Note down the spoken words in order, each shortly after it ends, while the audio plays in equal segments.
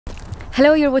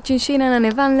Hello, you're watching Shayna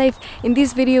and Van Life. In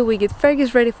this video we get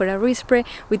Fergus ready for a respray.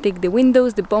 We take the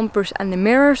windows, the bumpers and the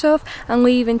mirrors off, and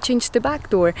we even change the back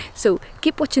door. So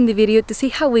keep watching the video to see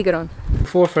how we get on.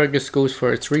 Before Fergus goes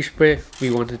for its respray,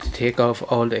 we wanted to take off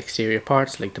all the exterior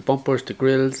parts like the bumpers, the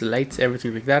grills, the lights,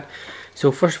 everything like that. So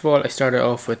first of all I started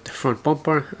off with the front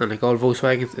bumper, and like all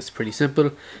Volkswagens it's pretty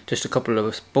simple, just a couple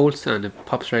of bolts and it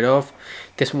pops right off.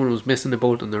 This one was missing a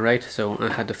bolt on the right, so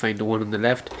I had to find the one on the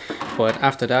left, but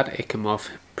after that it came off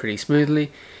pretty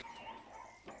smoothly.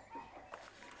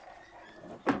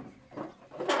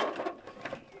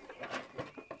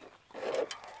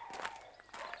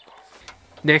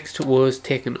 Next was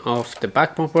taking off the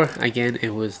back bumper. Again, it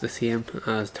was the same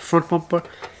as the front bumper.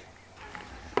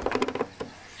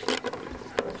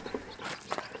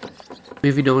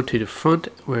 Moving on to the front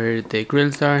where the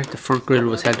grills are. The front grill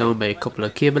was held on by a couple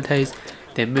of cable ties.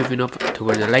 Then moving up to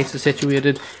where the lights are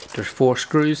situated, there's 4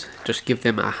 screws. Just give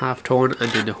them a half turn and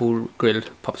then the whole grill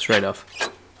pops right off.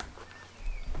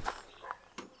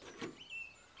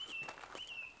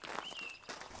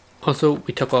 Also,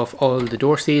 we took off all the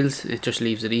door seals. It just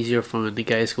leaves it easier for when the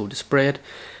guys go to spray it.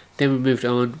 Then we moved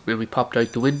on when we popped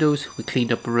out the windows. We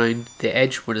cleaned up around the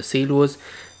edge where the seal was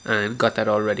and got that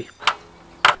all ready.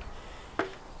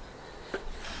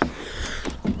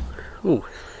 Ooh.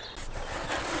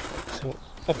 So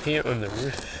up here on the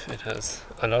roof it has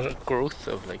a lot of growth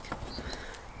of like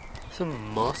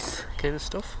some moss kind of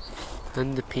stuff,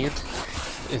 and the paint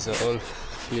is all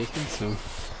flaking, so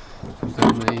I've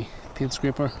got my paint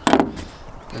scraper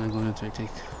and I'm going to try to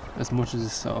take as much of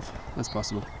this off as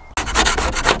possible.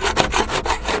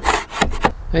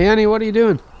 Hey Annie, what are you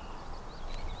doing?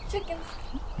 Chickens.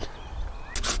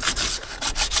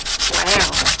 Wow.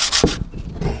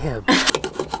 Damn.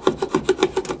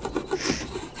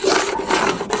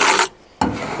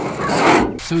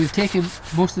 So we've taken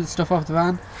most of the stuff off the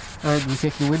van, and we've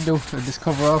taken the window and this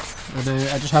cover off, and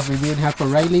I just have my main helper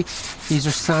Riley. He's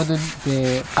just sanding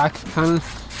the back panel.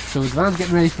 So the van's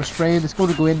getting ready for spraying. It's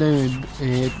going to go in now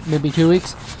in maybe 2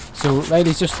 weeks. So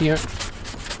Riley's just here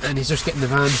and he's just getting the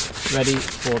van ready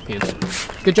for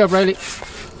paint. Good job, Riley.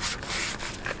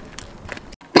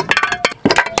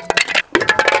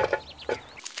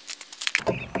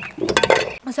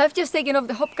 So I've just taken off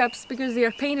the hubcaps because they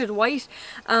are painted white,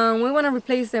 and we want to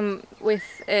replace them with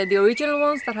the original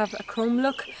ones that have a chrome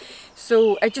look.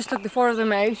 So I just took the 4 of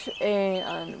them out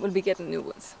and we'll be getting new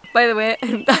ones. By the way,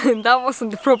 that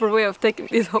wasn't the proper way of taking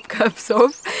these hubcaps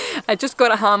off. I just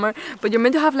got a hammer, but you're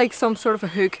meant to have like some sort of a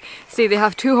hook. See, they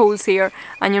have 2 holes here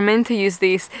and you're meant to use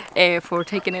these for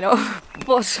taking it off.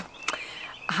 But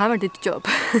a hammer did the job.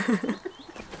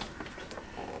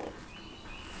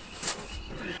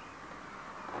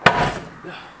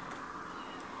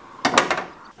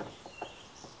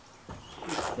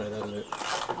 Right out of it.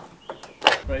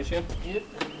 Right, Shane? Yep.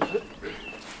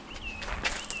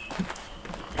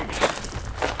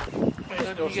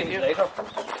 You get here later.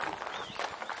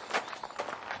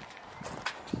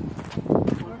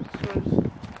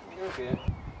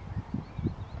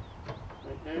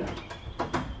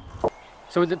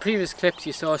 So in the previous clips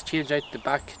you saw us change out the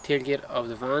back tailgate of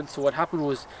the van. So what happened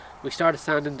was we started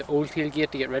sanding the old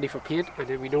tailgate to get ready for paint, and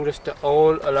then we noticed that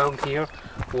all along here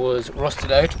was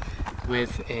rusted out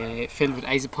with filled with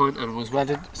isopon and was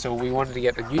welded, so we wanted to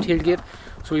get a new tailgate.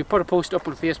 So we put a post up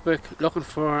on Facebook looking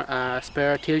for a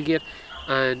spare tailgate,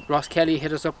 and Ross Kelly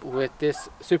hit us up with this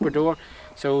super door.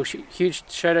 So huge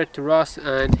shout out to Ross,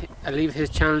 and I'll leave his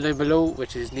channel down below,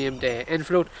 which is named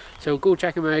Enfloat, so go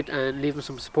check him out and leave him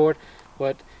some support.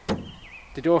 But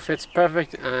the door fits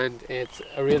perfect and it's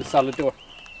a real solid door.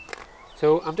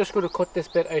 So I'm just going to cut this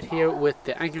bit out here with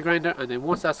the angle grinder, and then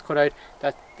once that's cut out,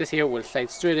 this here will slide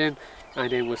straight in,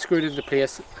 and then we'll screw it into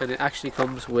place. And it actually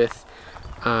comes with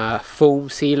a foam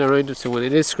seal around it, so when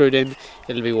it is screwed in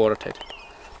it'll be watertight.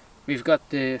 We've got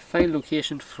the final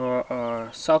location for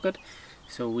our socket,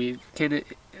 so we've kind of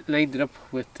lined it up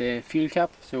with the fuel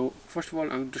cap. So first of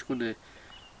all I'm just going to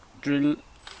drill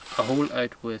a hole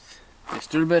out with this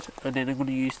drill bit, and then I'm going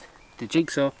to use the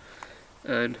jigsaw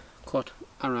and cut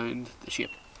around the shape,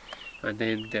 and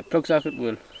then the plug socket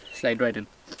will slide right in.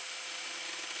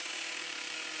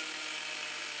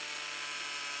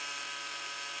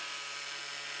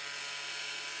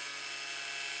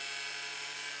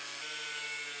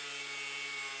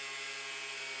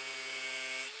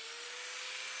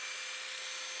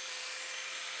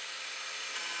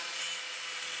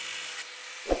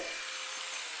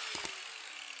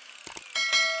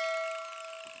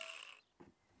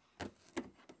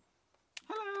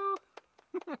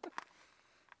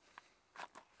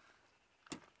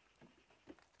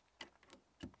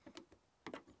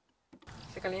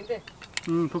 caliente.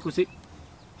 Poco sí.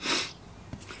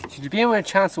 So to be able a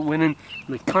chance of winning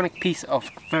an iconic piece of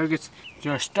Fergus,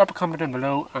 just drop a comment down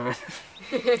below and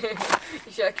You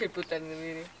should actually put that in the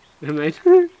video. right.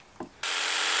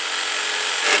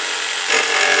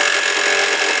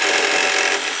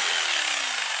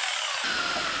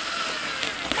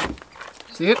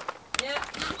 See it? Yeah.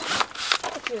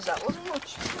 That wasn't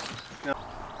much.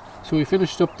 So we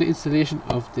finished up the installation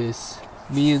of this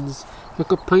mains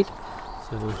hookup point.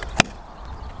 So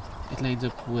it lines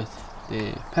up with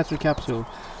the petrol cap. So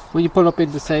when you pull up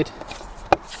in the side,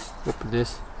 open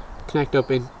this, connect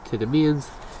up into the mains,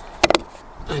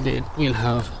 and then we'll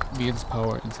have mains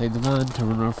power inside the van to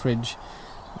run our fridge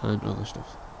and other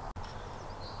stuff.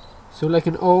 So like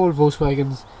in all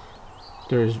Volkswagens,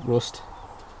 there's rust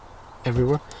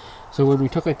everywhere. So when we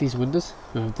took out these windows,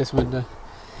 this window,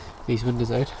 these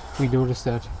windows out, we noticed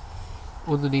that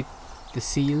underneath the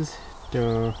seals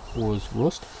there was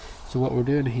rust. So what we're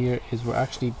doing here is we're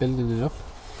actually building it up,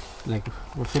 like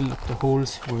we're filling up the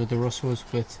holes where the rust was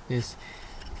with this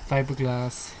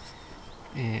fiberglass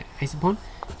isopon.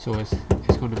 So it's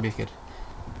going to make it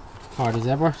hard as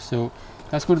ever. So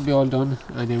that's going to be all done,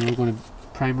 and then we're going to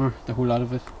primer the whole lot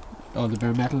of it, all the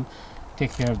bare metal,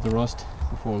 take care of the rust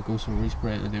before it goes for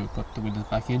respray, and then we'll put the windows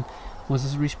back in once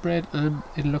it's resprayed and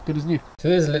it'll look good as new. So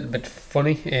this is a little bit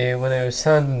funny. When I was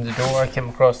sanding the door, I came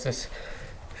across this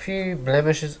few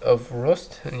blemishes of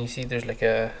rust, and you see there's like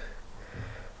a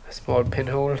small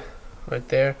pinhole right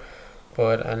there,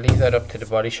 but I'll leave that up to the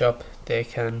body shop. They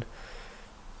can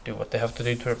do what they have to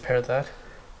do to repair that.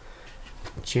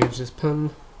 Change this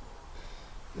panel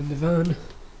in the van.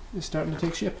 Is starting to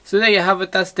take shape. So there you have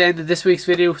it. That's the end of this week's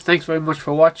video. Thanks very much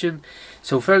for watching.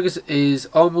 So Fergus is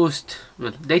almost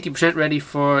 90% ready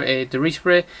for the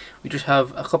respray. We just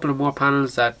have a couple of more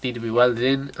panels that need to be welded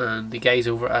in, and the guys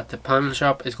over at the panel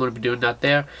shop is going to be doing that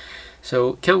there.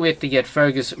 So can't wait to get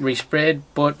Fergus resprayed,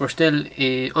 but we're still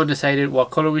undecided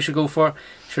what colour we should go for.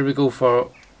 Should we go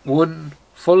for one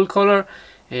full colour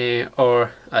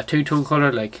or a two-tone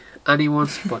colour like Annie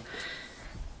wants? But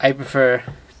I prefer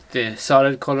the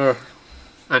solid colour.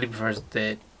 Andy prefers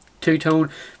the two-tone,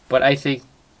 but I think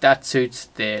that suits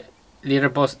the later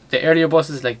bus, the earlier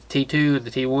buses like the T2 and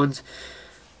the T1s.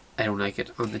 I don't like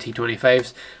it on the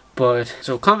T25s. But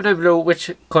so comment down below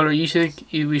which colour you think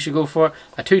we should go for,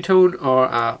 a two-tone or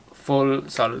a full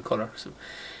solid colour. So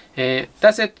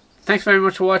that's it. Thanks very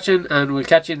much for watching, and we'll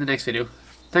catch you in the next video.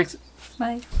 Thanks.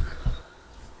 Bye.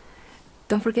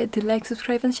 Don't forget to like,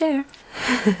 subscribe and share.